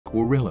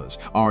Gorillas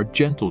are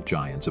gentle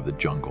giants of the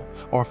jungle,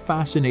 are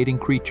fascinating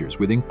creatures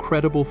with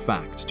incredible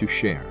facts to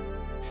share.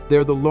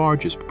 They're the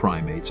largest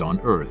primates on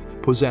Earth,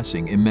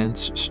 possessing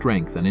immense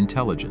strength and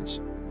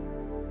intelligence.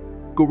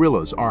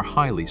 Gorillas are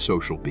highly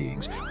social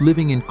beings,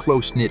 living in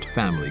close-knit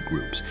family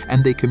groups,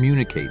 and they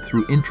communicate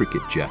through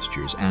intricate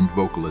gestures and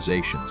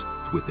vocalizations.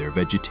 With their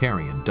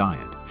vegetarian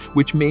diet,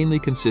 which mainly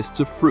consists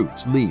of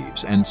fruits,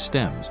 leaves, and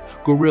stems,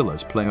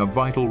 gorillas play a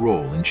vital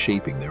role in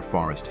shaping their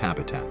forest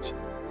habitats.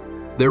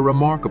 Their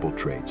remarkable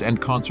traits and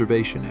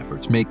conservation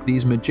efforts make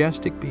these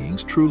majestic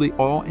beings truly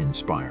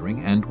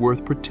awe-inspiring and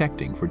worth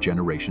protecting for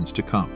generations to come.